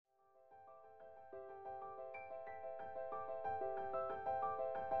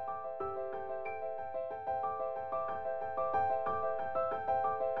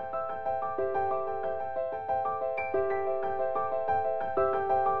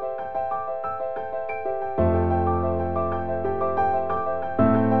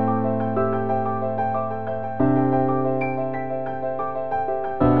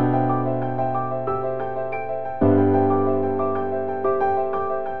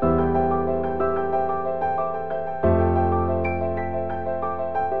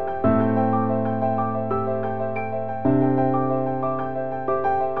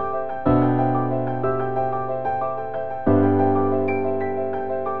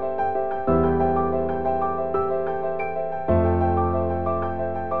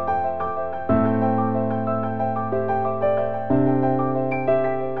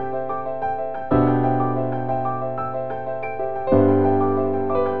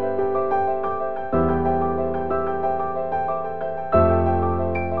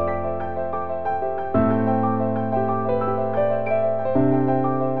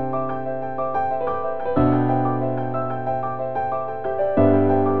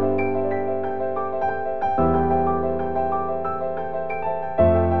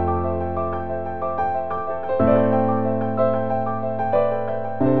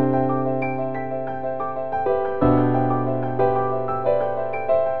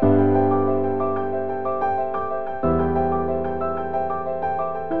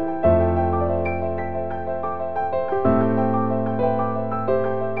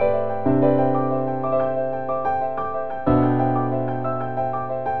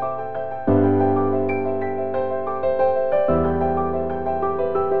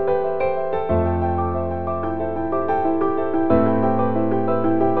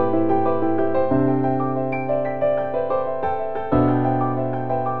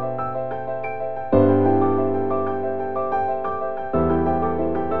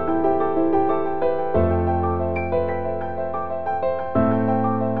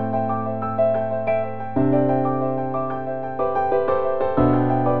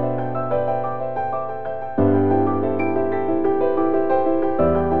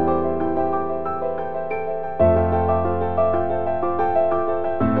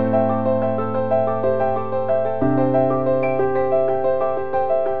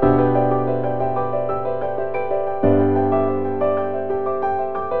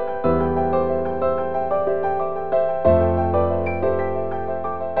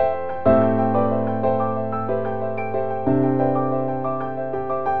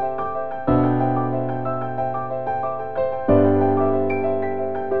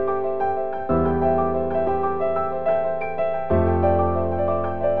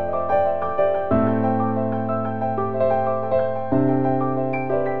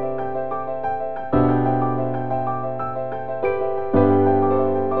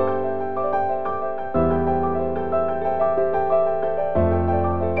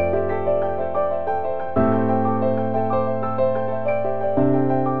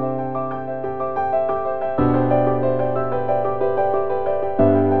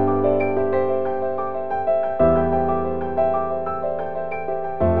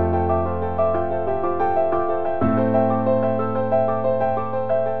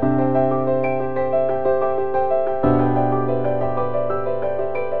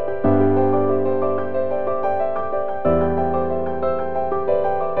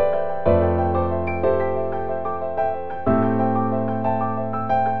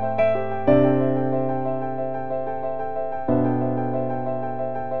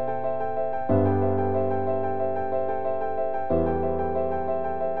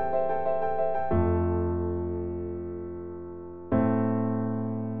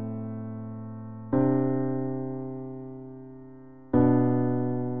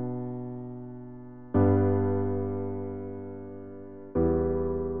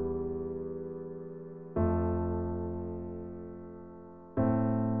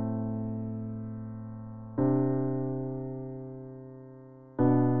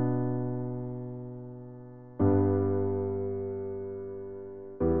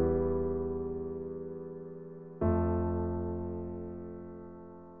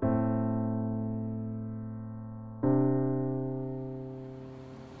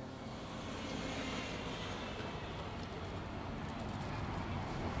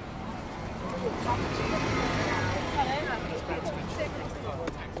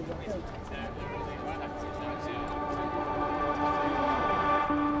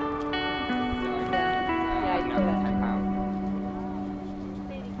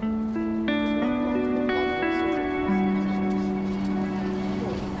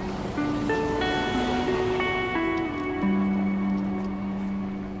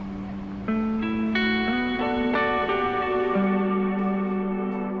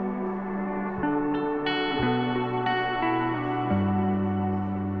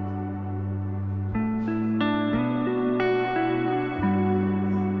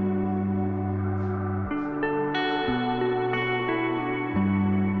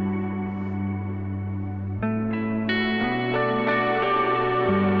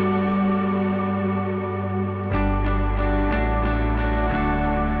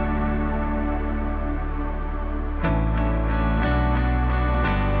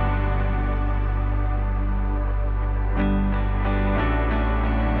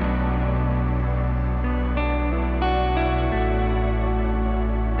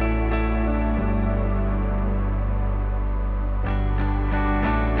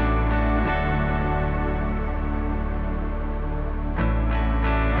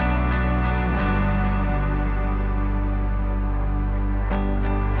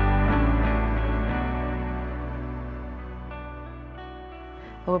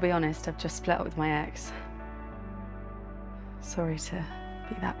I will be honest, I've just split up with my ex. Sorry to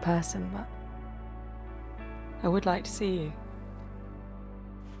be that person, but I would like to see you.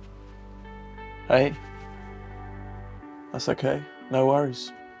 Hey. That's okay, no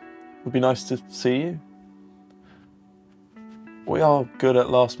worries. It'd be nice to see you. We are good at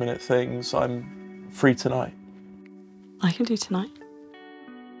last-minute things. I'm free tonight. I can do tonight.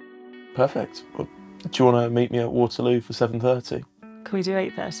 Perfect. Well, do you want to meet me at Waterloo for 7:30? Can we do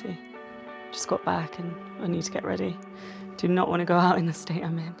 8:30? Just got back and I need to get ready. Do not want to go out in the state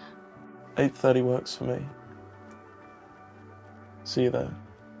I'm in. 8:30 works for me. See you there.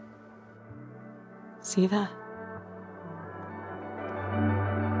 See you there.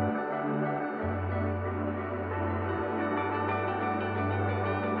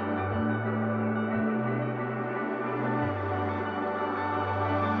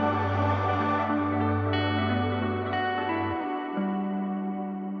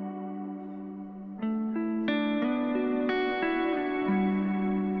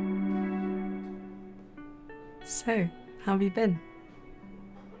 So, how have you been?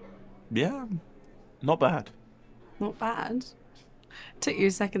 Yeah, not bad. Not bad. Took you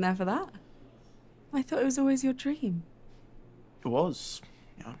a second there for that. I thought it was always your dream. It was.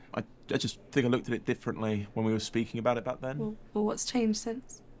 Yeah, I just think I looked at it differently when we were speaking about it back then. Well, what's changed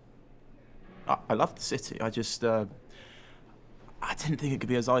since? I love the city. I just, I didn't think it could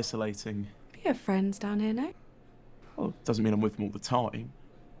be as isolating. You have friends down here, no? Well, it doesn't mean I'm with them all the time.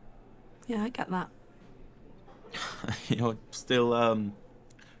 Yeah, I get that. You're still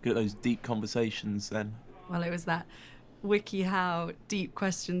good at those deep conversations then. Well, it was that WikiHow deep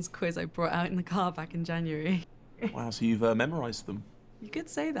questions quiz I brought out in the car back in January. Wow, so you've memorised them. You could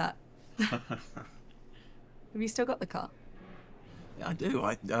say that. Have you still got the car? Yeah, I do.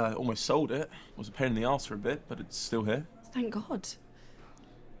 I almost sold it. It was a pain in the arse for a bit, but it's still here. Thank God.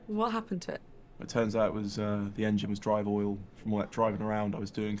 What happened to it? It turns out it was the engine was drive oil from all that driving around I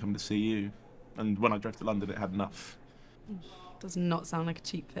was doing coming to see you. And when I drove to London, it had enough. Does not sound like a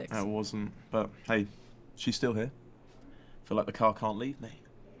cheap fix. It wasn't, but hey, she's still here. Feel like the car can't leave me.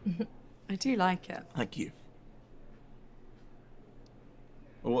 I do like it. Thank you.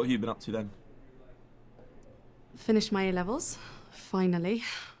 Well, what have you been up to then? Finished my A-levels, finally.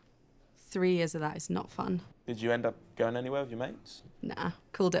 3 years of that is not fun. Did you end up going anywhere with your mates? Nah,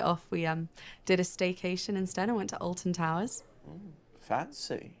 called it off. We did a staycation instead and went to Alton Towers.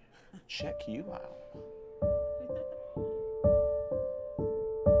 Fancy. Check you out.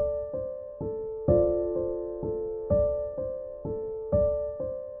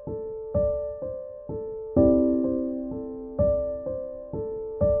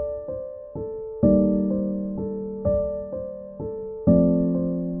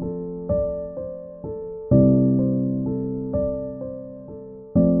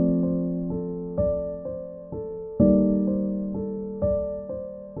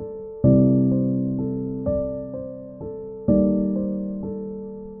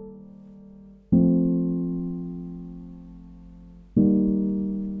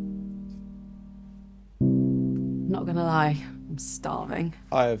 Not gonna lie, I'm starving.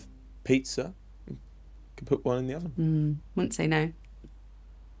 I have pizza. Can put one in the oven. Wouldn't say no.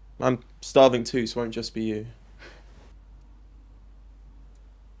 I'm starving too, so it won't just be you.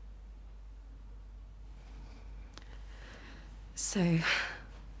 So,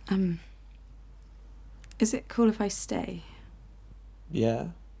 is it cool if I stay? Yeah,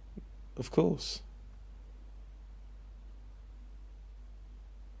 of course.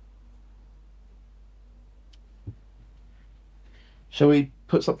 Shall we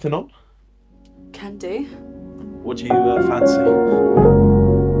put something on? Can do. What do you fancy?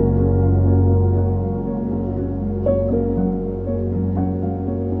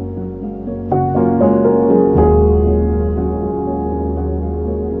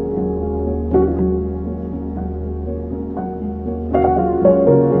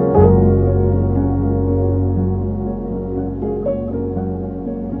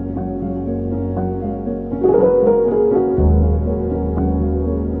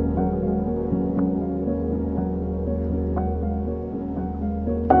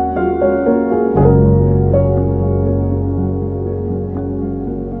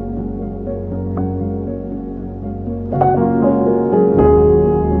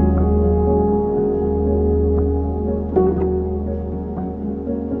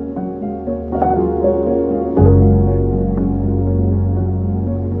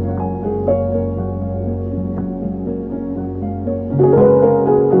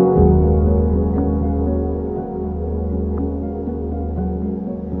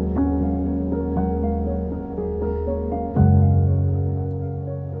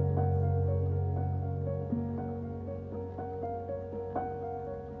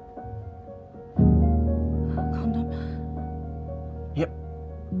 Condom. Yep.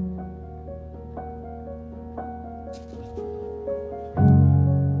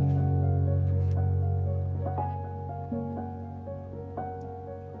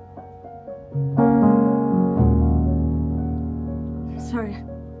 Sorry.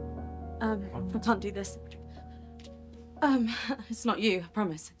 I can't do this. It's not you, I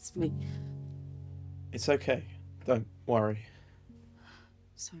promise. It's me. It's okay. Don't worry.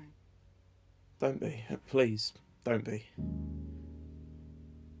 Sorry. Don't be. Please, don't be.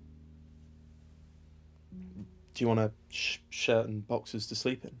 Do you want a shirt and boxers to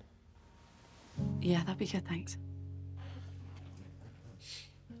sleep in? Yeah, that'd be good, thanks.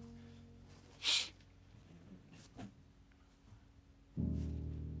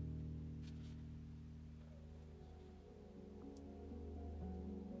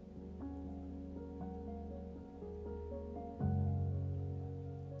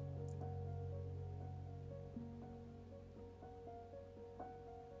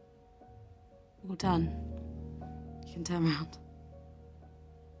 All done. You can turn around.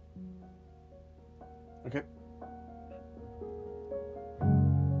 Okay.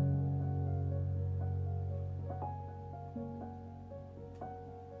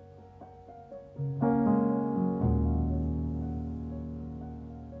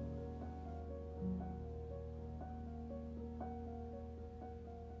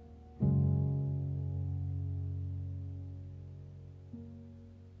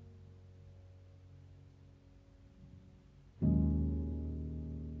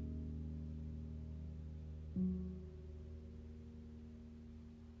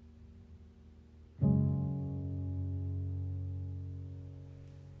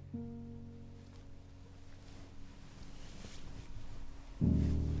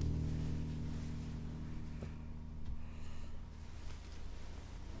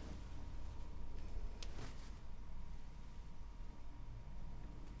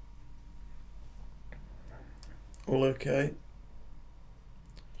 All okay?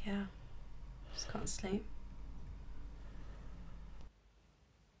 Yeah. Just can't sleep.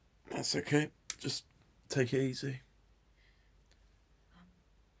 That's okay. Just take it easy.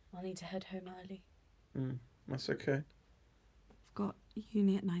 I'll need to head home early. That's okay. I've got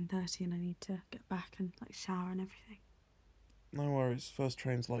uni at 9:30 and I need to get back and shower and everything. No worries. First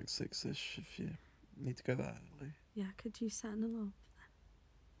train's like 6ish if you need to go that early. Yeah, could you set an alarm?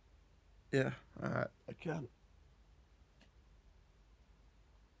 Yeah, alright, I can.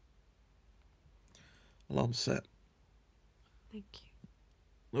 Alarm set. Thank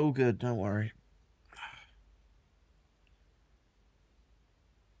you. All good, don't worry.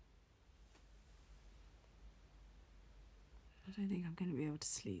 I don't think I'm going to be able to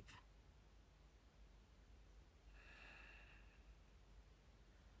sleep.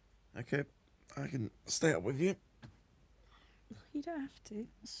 Okay, I can stay up with you. You don't have to.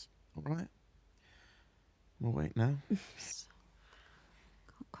 It's alright. We'll wait now. Can't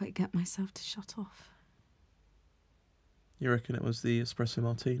quite get myself to shut off. You reckon it was the espresso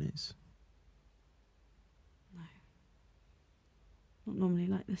martinis? No. Not normally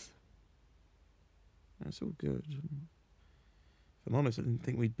like this. That's all good. If I'm honest, I didn't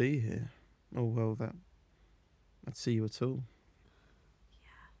think we'd be here. Oh well, I'd see you at all.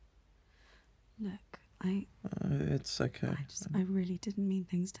 Yeah. Look, It's okay. I really didn't mean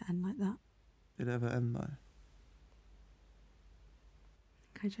things to end like that. Did it ever end though?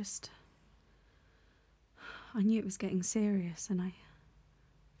 I knew it was getting serious and I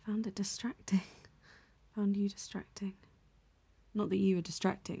found it distracting. Found you distracting. Not that you were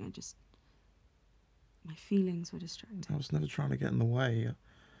distracting, my feelings were distracting. I was never trying to get in the way.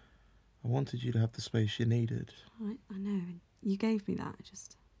 I wanted you to have the space you needed. I know, and you gave me that,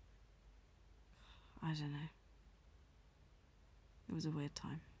 I don't know. It was a weird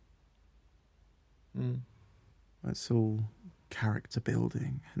time. It's all character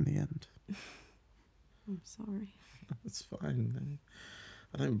building in the end. I'm sorry. It's fine.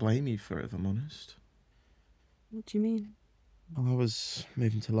 I don't blame you for it, if I'm honest. What do you mean? I was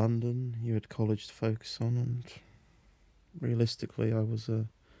moving to London, you had college to focus on, and realistically I was a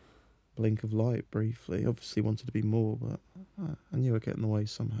blink of light briefly. Obviously wanted to be more, but I knew I'd get in the way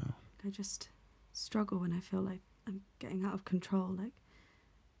somehow. I just struggle when I feel like I'm getting out of control,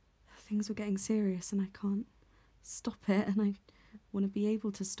 things were getting serious and I can't stop it, and I want to be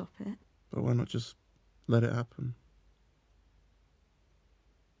able to stop it. But why not just let it happen?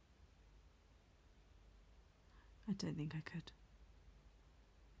 I don't think I could.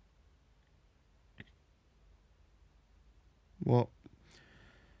 What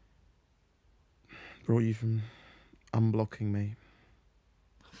brought you from unblocking me?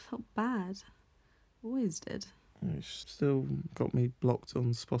 I felt bad. Always did. You still got me blocked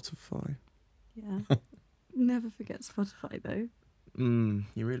on Spotify. Yeah. Never forget Spotify though.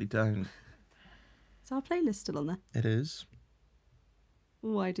 You really don't. Is our playlist still on there? It is.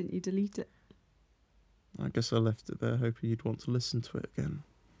 Why didn't you delete it? I guess I left it there hoping you'd want to listen to it again.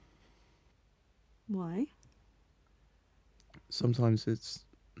 Why? Sometimes it's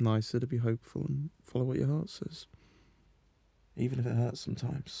nicer to be hopeful and follow what your heart says. Even if it hurts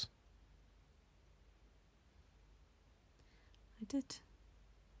sometimes. I did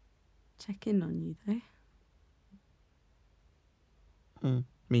check in on you though.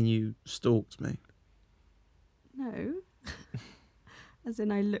 Mean you stalked me? No. As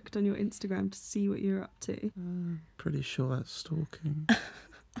in I looked on your Instagram to see what you're up to. Pretty sure that's stalking.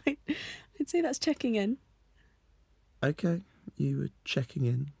 I'd say that's checking in. Okay, you were checking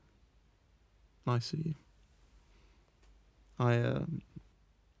in. Nice of you. I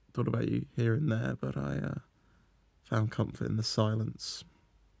thought about you here and there, but I found comfort in the silence,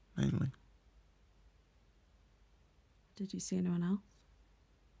 mainly. Did you see anyone else?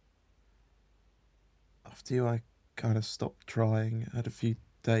 After you, I kind of stopped trying. I had a few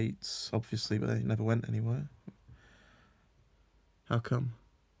dates, obviously, but they never went anywhere. How come?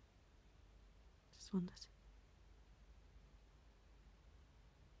 Just wondered.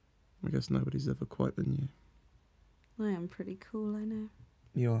 I guess nobody's ever quite been you. I am pretty cool, I know.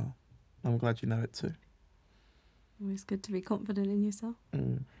 You are. I'm glad you know it too. Always good to be confident in yourself.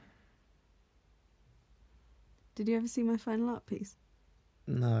 Did you ever see my final art piece?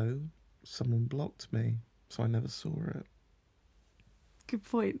 No, someone blocked me, so I never saw it. Good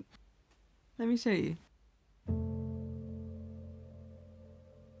point. Let me show you.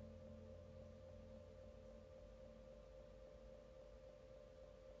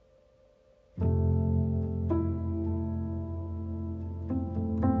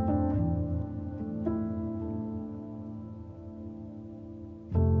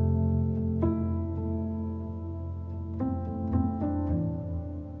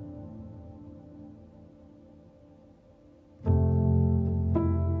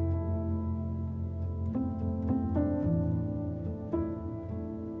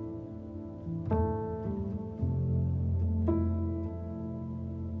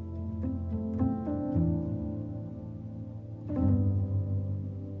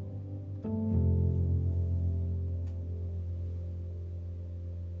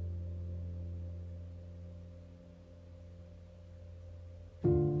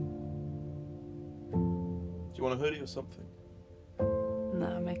 want a hoodie or something? No,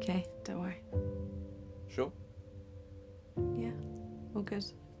 I'm okay. Don't worry. Sure. Yeah, all good.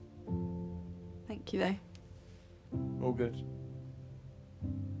 Thank you, though. All good.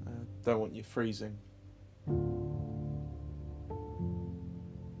 Don't want you freezing.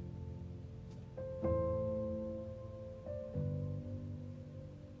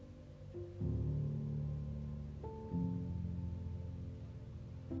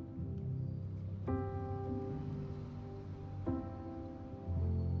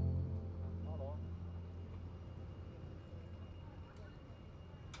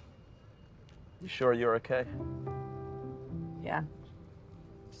 You sure you're okay? Yeah.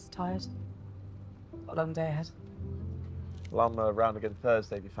 Just tired. Got a long day ahead. Well, I'm around again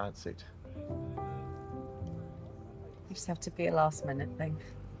Thursday if you fancied. You just have to be a last minute thing.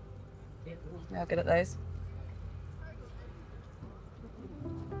 You're good at those.